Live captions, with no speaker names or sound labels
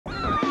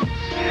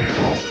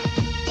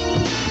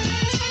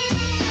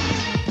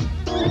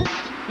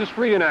This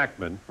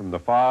reenactment from the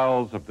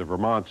files of the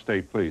Vermont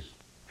State Police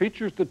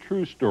features the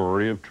true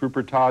story of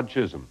Trooper Todd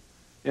Chisholm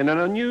in an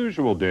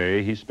unusual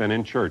day he spent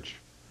in church.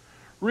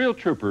 Real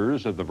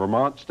troopers of the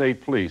Vermont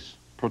State Police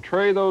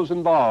portray those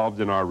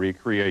involved in our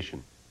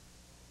recreation.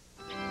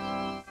 Good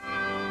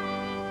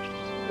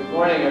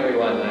morning,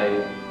 everyone.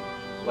 I'd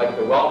like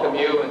to welcome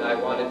you, and I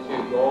wanted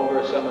to go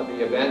over some of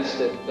the events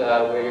that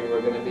we were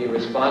going to be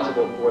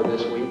responsible for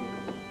this week.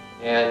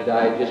 And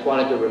I just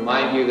wanted to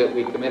remind you that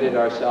we committed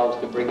ourselves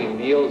to bringing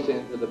meals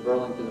into the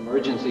Burlington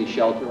Emergency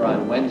Shelter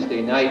on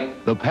Wednesday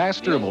night. The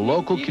pastor of a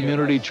local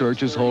community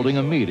church is holding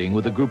a meeting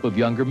with a group of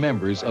younger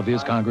members of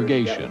his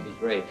congregation.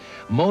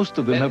 Most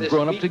of them have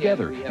grown up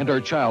together and are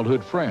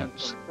childhood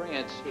friends.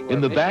 In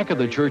the back of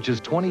the church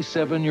is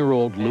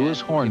 27-year-old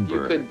Louis Hornberg. If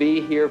you could be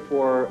here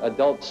for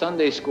adult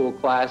Sunday school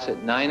class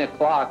at 9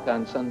 o'clock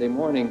on Sunday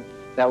morning,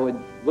 that would...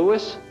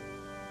 Louis?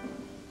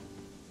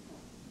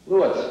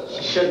 Louis.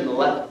 She shouldn't have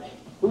left me.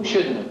 Who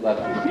shouldn't have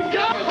left you?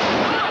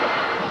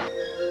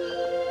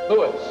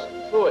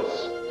 Louis,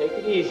 take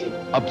it easy.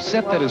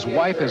 Upset that his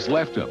wife has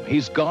left him,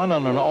 he's gone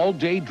on an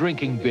all-day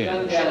drinking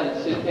binge.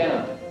 Sit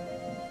down.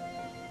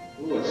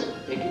 Louis,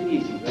 take it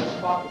easy. Let's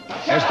talk.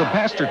 As the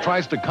pastor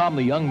tries to calm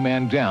the young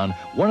man down,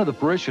 one of the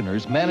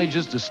parishioners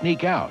manages to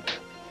sneak out.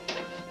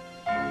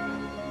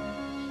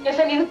 Yes,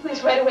 I need the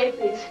police right away,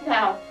 please.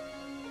 Now.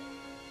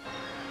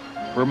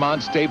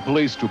 Vermont State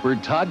Police Trooper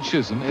Todd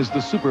Chisholm is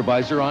the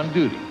supervisor on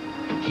duty.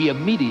 He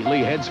immediately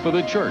heads for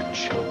the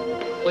church.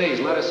 Please,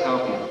 let us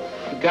help you.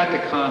 You've got to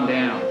calm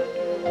down.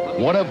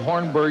 One of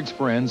Hornberg's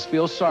friends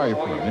feels sorry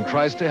for him and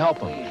tries to help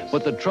him,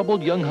 but the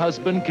troubled young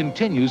husband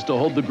continues to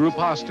hold the group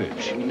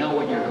hostage. We know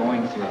what you're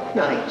going through.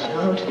 No, you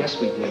don't. Yes,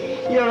 we do.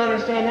 You don't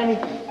understand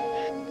anything.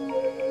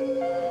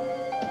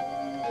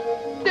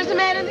 There's a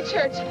man in the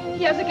church.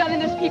 He has a gun and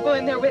there's people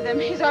in there with him.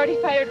 He's already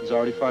fired. He's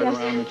already fired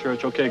around the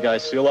church. Okay,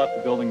 guys, seal up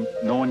the building.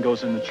 No one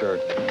goes in the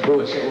church.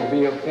 Louis, it will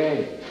be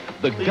okay.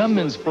 The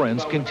gunman's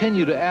friends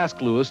continue to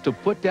ask Louis to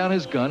put down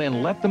his gun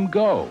and let them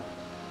go.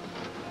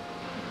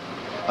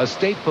 A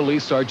state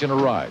police sergeant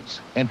arrives,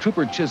 and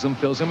Trooper Chisholm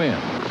fills him in.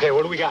 Okay,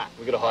 what do we got?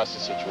 We got a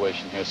hostage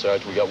situation here,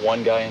 Sarge. We got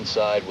one guy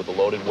inside with a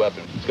loaded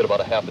weapon. He's got about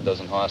a half a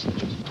dozen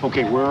hostages.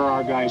 Okay, where are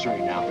our guys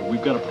right now?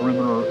 We've got a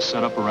perimeter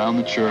set up around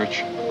the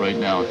church right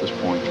now at this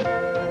point. I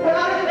don't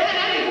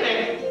understand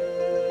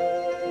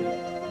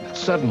anything.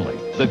 Suddenly,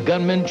 the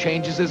gunman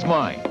changes his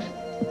mind.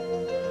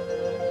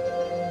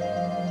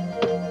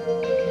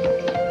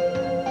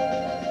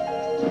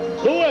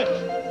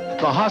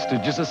 The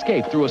hostages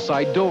escape through a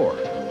side door.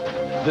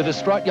 The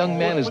distraught young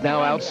man is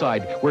now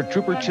outside, where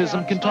Trooper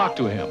Chisholm can talk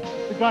to him.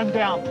 Put the gun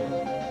down.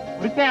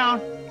 Put it down.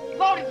 It's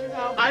loaded, you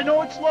know. I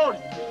know it's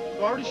loaded.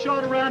 We've already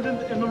shot around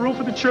in the roof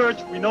of the church.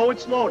 We know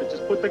it's loaded.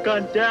 Just put the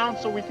gun down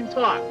so we can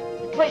talk.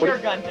 Put your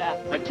gun down.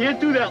 I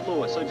can't do that,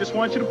 Louis. I just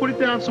want you to put it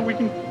down so we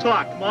can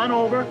talk. Come on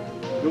over,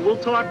 and we'll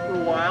talk for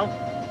a while.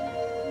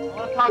 I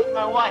want to talk to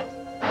my wife.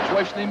 His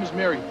wife's name is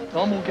Mary.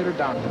 Tell him we'll get her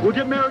down. We'll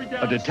get Mary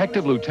down. A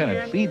detective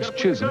lieutenant feeds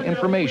Chisholm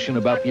information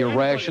about the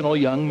irrational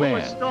young man.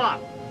 Louis, stop.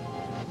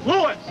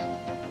 Louis,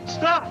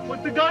 stop.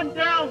 Put the gun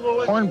down,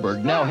 Louis.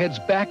 Hornberg now heads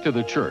back to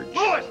the church.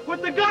 Louis,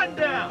 put the gun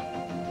down.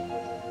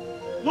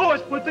 Louis,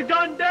 put the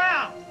gun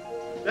down.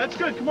 That's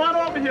good. Come on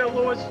over here,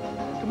 Louis.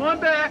 Come on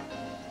back.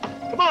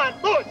 Come on,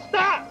 Louis,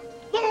 stop.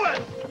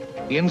 Louis!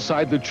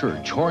 Inside the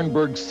church,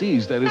 Hornberg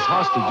sees that his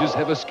hostages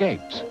have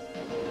escaped.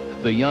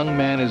 The young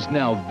man is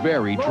now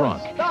very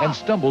drunk and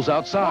stumbles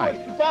outside.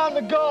 Louis, you found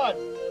the gun.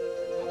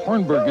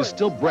 Hornberg is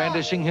still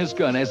brandishing his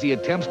gun as he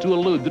attempts to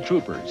elude the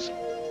troopers.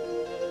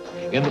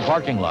 In the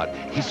parking lot,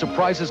 he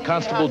surprises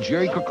Constable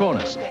Jerry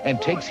Kokonis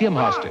and takes him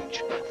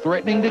hostage,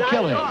 threatening to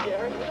kill him.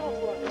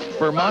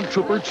 Vermont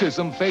Trooper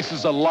Chisholm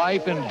faces a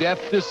life and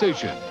death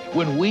decision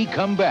when we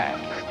come back.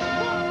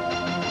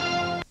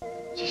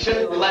 She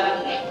shouldn't have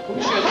left me. Who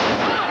should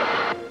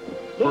have?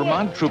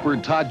 Vermont Trooper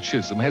Todd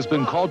Chisholm has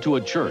been called to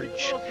a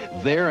church.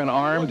 There, an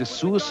armed,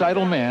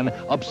 suicidal man,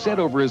 upset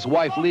over his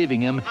wife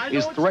leaving him,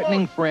 is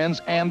threatening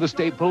friends and the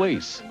state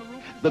police.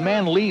 The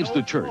man leaves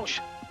the church,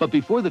 but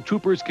before the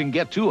troopers can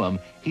get to him,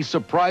 he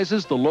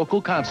surprises the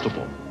local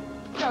constable.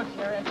 No,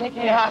 Jerry, I'm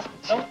taking you hostage.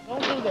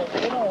 Don't do that.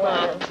 They don't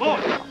want We're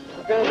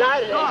going to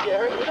die today,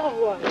 Jerry. You don't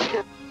want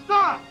it.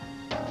 Stop!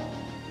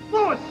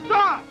 Louis,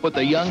 stop! But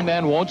the young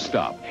man won't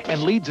stop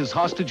and leads his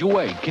hostage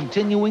away,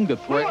 continuing to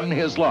threaten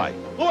his life.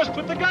 Louis,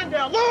 put the gun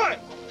down. Louis!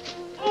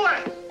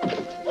 Louis!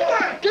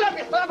 Louis! Get up,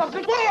 you son of a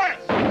bitch! Louis!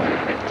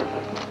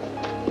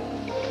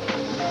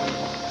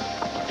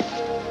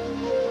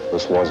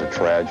 This was a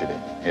tragedy.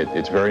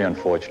 It's very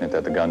unfortunate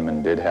that the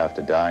gunman did have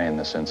to die in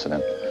this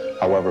incident.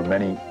 However,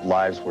 many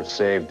lives were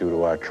saved due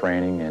to our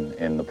training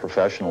and the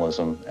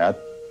professionalism at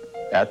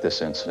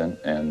this incident,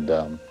 and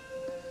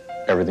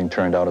everything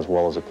turned out as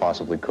well as it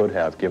possibly could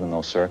have given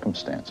those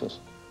circumstances.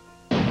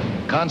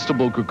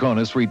 Constable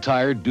Kokonis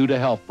retired due to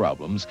health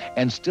problems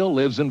and still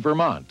lives in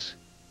Vermont.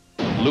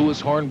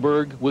 Louis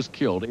Hornberg was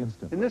killed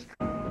instantly.